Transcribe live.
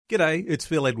G'day, it's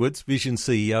Phil Edwards, Vision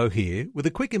CEO here, with a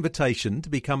quick invitation to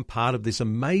become part of this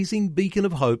amazing beacon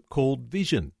of hope called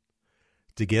Vision.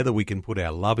 Together we can put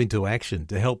our love into action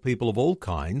to help people of all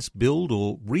kinds build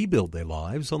or rebuild their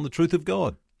lives on the truth of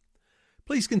God.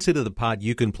 Please consider the part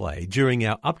you can play during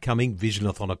our upcoming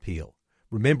Visionathon appeal,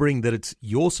 remembering that it's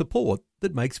your support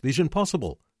that makes Vision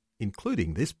possible,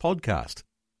 including this podcast.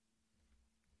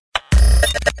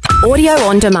 Audio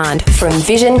on demand from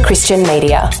Vision Christian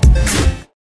Media.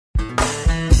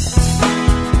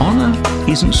 Honour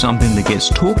isn't something that gets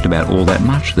talked about all that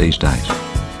much these days.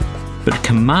 But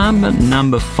commandment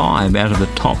number 5 out of the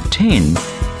top 10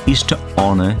 is to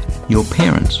honour your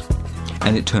parents.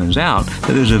 And it turns out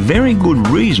that there's a very good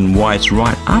reason why it's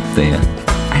right up there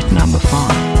at number 5.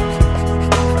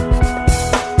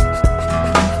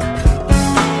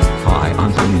 Hi,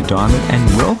 I'm Tony Diamond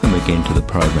and welcome again to the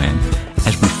program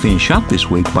as we finish up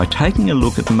this week by taking a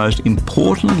look at the most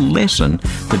important lesson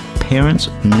that parents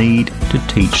need to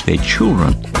teach their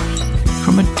children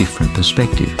from a different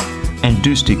perspective. And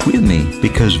do stick with me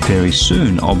because very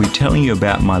soon I'll be telling you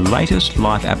about my latest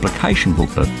life application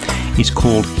booklet. It's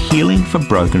called Healing for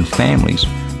Broken Families,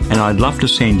 and I'd love to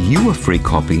send you a free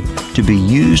copy to be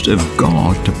used of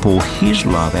God to pour His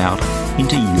love out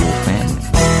into your family.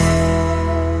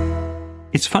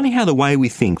 It's funny how the way we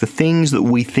think, the things that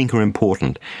we think are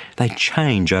important, they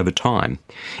change over time.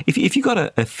 If you've got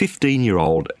a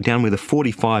 15-year-old down with a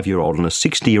 45-year-old and a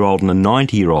 60-year-old and a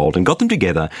 90-year-old and got them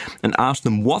together and asked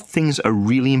them what things are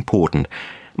really important,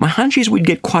 my hunch is we'd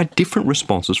get quite different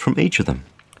responses from each of them.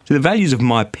 So the values of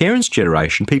my parents'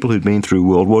 generation, people who'd been through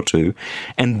World War II,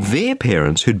 and their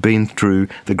parents who'd been through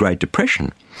the Great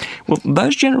Depression, well,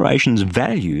 those generations'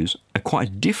 values are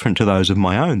quite different to those of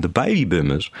my own, the baby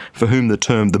boomers, for whom the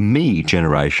term the me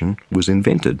generation was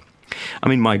invented. I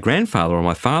mean, my grandfather on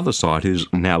my father's side,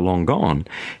 who's now long gone,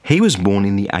 he was born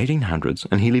in the 1800s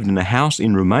and he lived in a house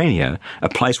in Romania, a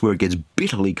place where it gets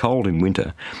bitterly cold in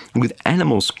winter, with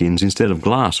animal skins instead of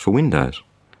glass for windows.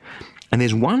 And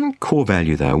there's one core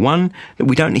value, though, one that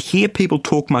we don't hear people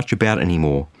talk much about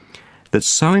anymore, that's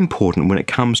so important when it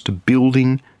comes to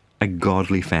building a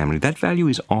godly family. That value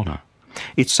is honour.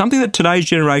 It's something that today's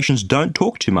generations don't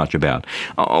talk too much about.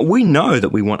 We know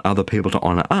that we want other people to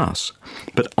honour us,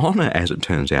 but honour, as it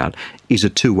turns out, is a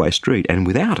two-way street, and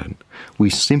without it, we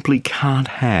simply can't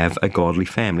have a godly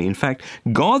family. In fact,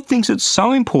 God thinks it's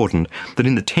so important that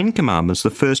in the 10 Commandments, the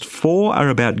first 4 are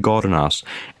about God and us,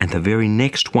 and the very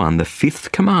next one, the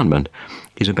 5th commandment,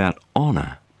 is about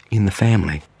honour in the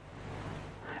family.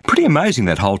 Pretty amazing,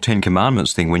 that whole 10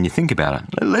 Commandments thing when you think about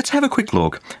it. Let's have a quick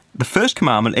look. The first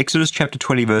commandment, Exodus chapter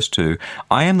 20, verse 2,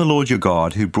 I am the Lord your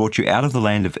God who brought you out of the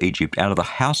land of Egypt, out of the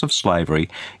house of slavery.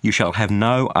 You shall have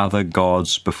no other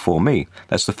gods before me.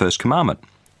 That's the first commandment.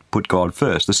 Put God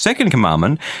first. The second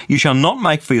commandment, you shall not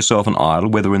make for yourself an idol,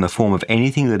 whether in the form of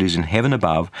anything that is in heaven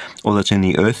above, or that's in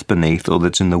the earth beneath, or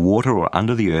that's in the water or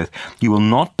under the earth. You will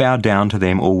not bow down to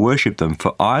them or worship them,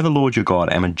 for I, the Lord your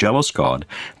God, am a jealous God,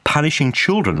 punishing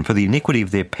children for the iniquity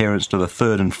of their parents to the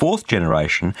 3rd and 4th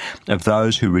generation of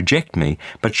those who reject me,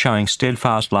 but showing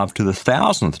steadfast love to the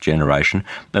 1,000th generation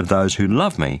of those who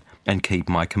love me and keep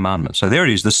my commandments. So there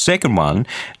it is, the second one.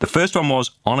 The first one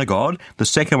was honour God. The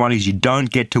second one is you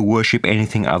don't get to worship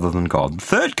anything other than God. The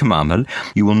third commandment,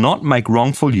 you will not make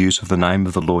wrongful use of the name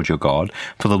of the Lord your God,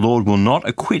 for the Lord will not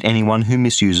acquit anyone who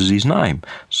misuses his name.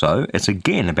 So it's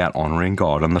again about honouring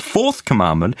God. And the fourth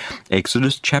commandment,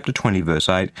 Exodus chapter 20, verse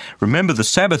 8, remember the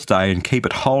Sabbath day and keep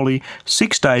it holy.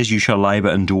 6 days you shall labour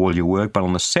and do all your work, but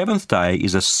on the 7th day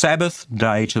is a Sabbath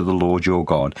day to the Lord your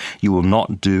God. You will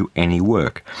not do any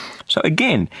work. So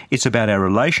again, it's about our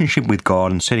relationship with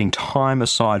God and setting time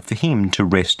aside for Him to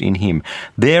rest in Him.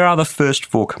 There are the first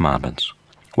 4 commandments.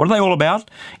 What are they all about?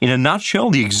 In a nutshell,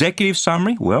 the executive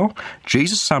summary? Well,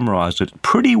 Jesus summarised it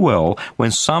pretty well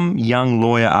when some young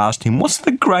lawyer asked him, what's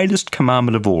the greatest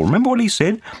commandment of all? Remember what he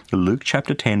said? Luke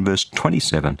chapter 10, verse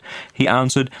 27. He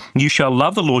answered, you shall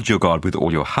love the Lord your God with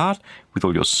all your heart, with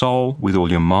all your soul, with all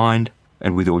your mind,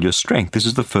 and with all your strength. This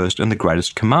is the first and the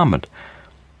greatest commandment.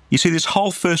 You see, this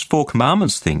whole first 4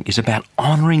 commandments thing is about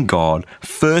honouring God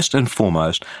first and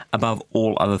foremost above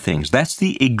all other things. That's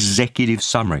the executive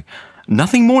summary.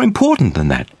 Nothing more important than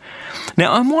that.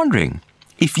 Now, I'm wondering,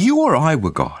 if you or I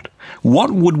were God,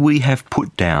 what would we have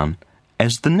put down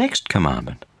as the next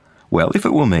commandment? Well, if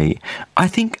it were me, I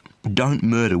think don't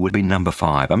murder would be number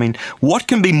 5. I mean, what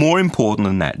can be more important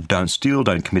than that? Don't steal,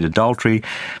 don't commit adultery.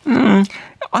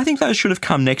 I think those should have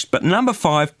come next, but number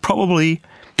 5, probably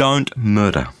don't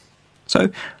murder. So,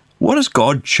 what does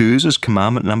God choose as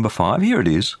commandment number 5? Here it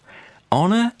is.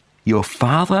 Honour your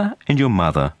father and your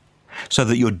mother, so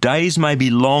that your days may be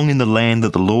long in the land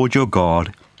that the Lord your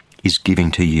God is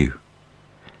giving to you.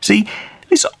 See,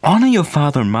 this honour your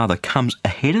father and mother comes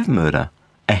ahead of murder,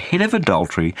 ahead of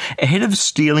adultery, ahead of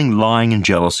stealing, lying and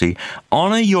jealousy.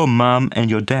 Honour your mum and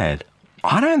your dad.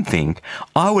 I don't think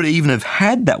I would even have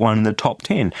had that one in the top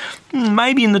 10.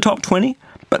 Maybe in the top 20,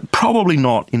 but probably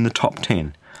not in the top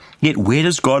 10. Yet where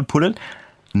does God put it?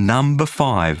 Number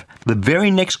 5, the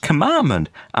very next commandment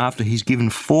after he's given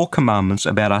 4 commandments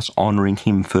about us honouring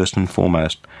him first and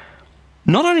foremost.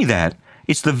 Not only that,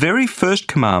 it's the very first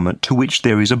commandment to which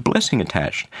there is a blessing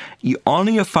attached. You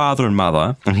honour your father and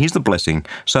mother, and here's the blessing,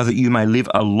 so that you may live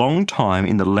a long time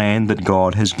in the land that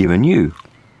God has given you.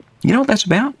 You know what that's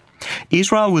about?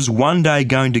 Israel was one day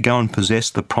going to go and possess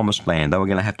the promised land. They were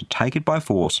going to have to take it by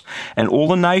force, and all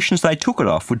the nations they took it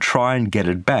off would try and get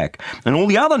it back, and all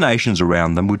the other nations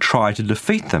around them would try to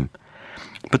defeat them.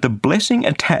 But the blessing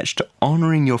attached to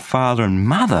honouring your father and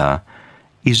mother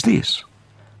is this,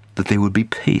 that there would be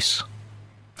peace.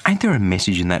 Ain't there a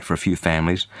message in that for a few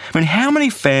families? I mean, how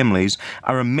many families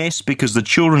are a mess because the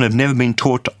children have never been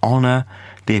taught to honour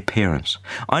their parents?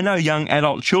 I know young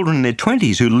adult children in their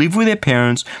 20s who live with their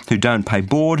parents, who don't pay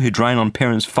board, who drain on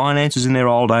parents' finances in their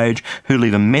old age, who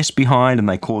leave a mess behind and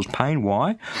they cause pain.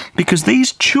 Why? Because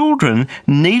these children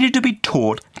needed to be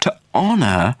taught to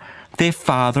honour their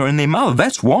father and their mother.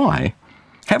 That's why.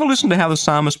 Have a listen to how the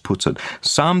psalmist puts it.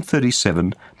 Psalm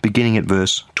 37, beginning at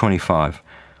verse 25.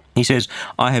 He says,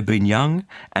 I have been young,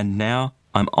 and now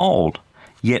I'm old,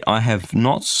 yet I have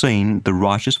not seen the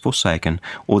righteous forsaken,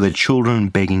 or their children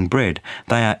begging bread.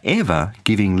 They are ever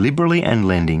giving liberally and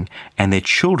lending, and their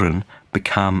children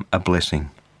become a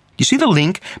blessing. You see the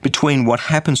link between what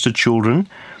happens to children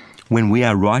when we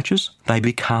are righteous? They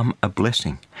become a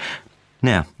blessing.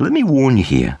 Now, let me warn you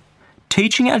here.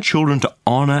 Teaching our children to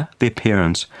honour their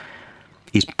parents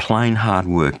is plain hard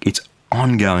work. It's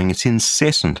ongoing. It's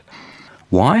incessant.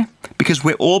 Why? Because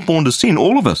we're all born to sin,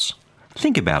 all of us.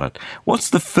 Think about it. What's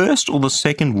the first or the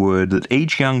second word that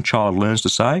each young child learns to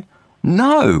say?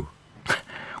 No.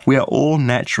 We are all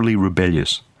naturally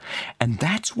rebellious. And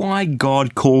that's why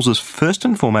God calls us first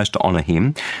and foremost to honour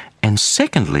him, and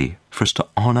secondly, for us to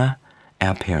honour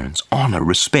our parents. Honour,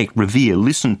 respect, revere,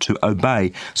 listen to,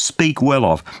 obey, speak well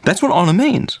of. That's what honour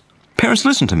means. Parents,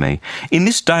 listen to me. In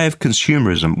this day of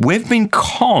consumerism, we've been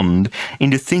conned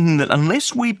into thinking that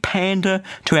unless we pander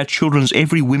to our children's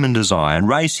every whim and desire and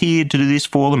race here to do this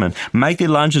for them and make their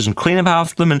lunches and clean up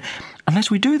after them, and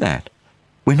unless we do that,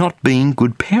 we're not being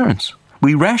good parents.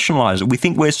 We rationalise it. We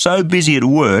think we're so busy at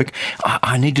work,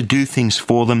 I need to do things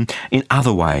for them in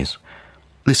other ways.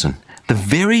 Listen, the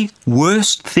very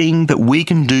worst thing that we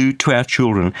can do to our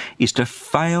children is to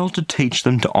fail to teach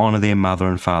them to honour their mother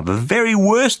and father. The very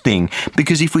worst thing,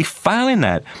 because if we fail in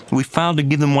that, we fail to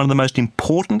give them one of the most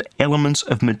important elements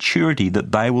of maturity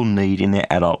that they will need in their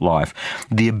adult life.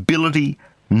 The ability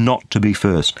not to be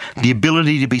first. The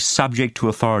ability to be subject to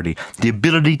authority. The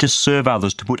ability to serve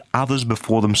others, to put others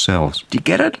before themselves. Do you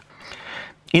get it?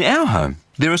 In our home,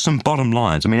 there are some bottom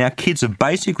lines. I mean, our kids have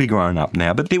basically grown up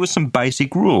now, but there were some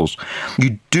basic rules.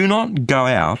 You do not go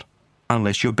out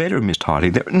unless your bedroom is tidy.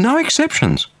 There are no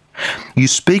exceptions. You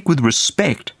speak with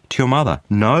respect to your mother.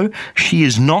 No, she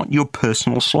is not your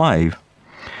personal slave.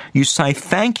 You say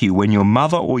thank you when your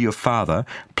mother or your father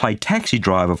play taxi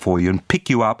driver for you and pick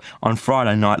you up on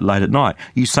Friday night late at night.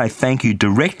 You say thank you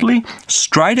directly,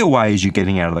 straight away as you're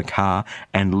getting out of the car,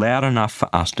 and loud enough for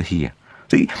us to hear.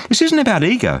 See, this isn't about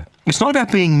ego. It's not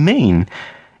about being mean.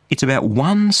 It's about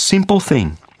one simple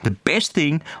thing. The best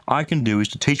thing I can do is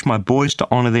to teach my boys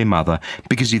to honour their mother,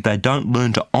 because if they don't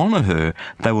learn to honour her,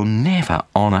 they will never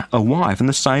honour a wife. And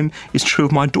the same is true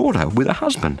of my daughter with a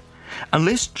husband.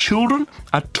 Unless children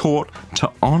are taught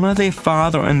to honour their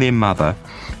father and their mother,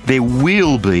 there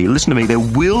will be, listen to me, there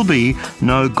will be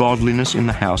no godliness in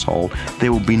the household.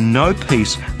 There will be no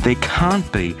peace. There can't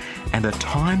be. And the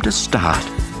time to start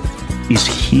is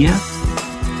here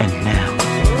and now.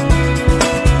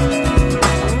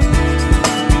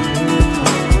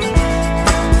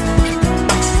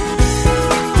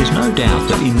 There's no doubt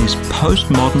that in this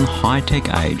postmodern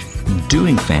high-tech age,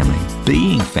 doing family,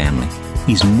 being family,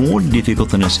 is more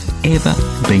difficult than it's ever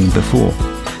been before.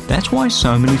 That's why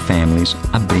so many families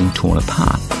are being torn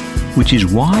apart, which is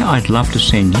why I'd love to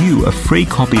send you a free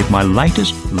copy of my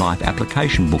latest life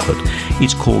application booklet.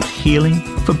 It's called Healing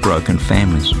for Broken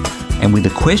Families. And with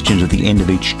the questions at the end of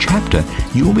each chapter,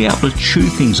 you'll be able to chew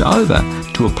things over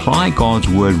to apply God's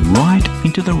Word right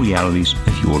into the realities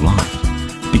of your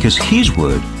life. Because His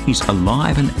Word is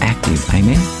alive and active,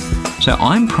 amen? So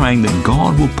I'm praying that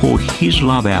God will pour His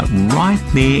love out right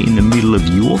there in the middle of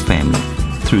your family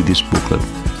through this booklet.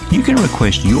 You can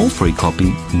request your free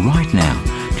copy right now.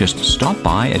 Just stop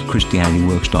by at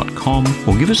ChristianityWorks.com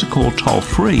or give us a call toll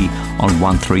free on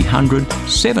 1300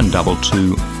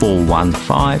 722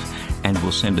 415 and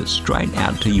we'll send it straight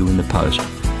out to you in the post.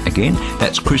 Again,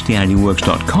 that's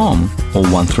ChristianityWorks.com or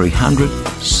 1300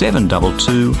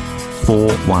 722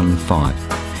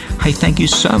 415. Hey, thank you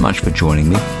so much for joining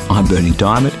me. I'm Bernie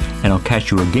Diamond, and I'll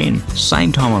catch you again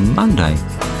same time on Monday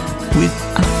with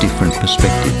a different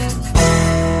perspective.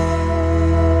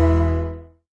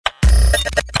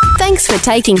 Thanks for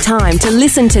taking time to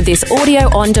listen to this audio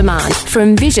on demand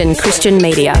from Vision Christian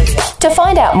Media. To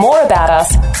find out more about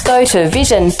us, go to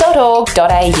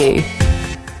vision.org.au.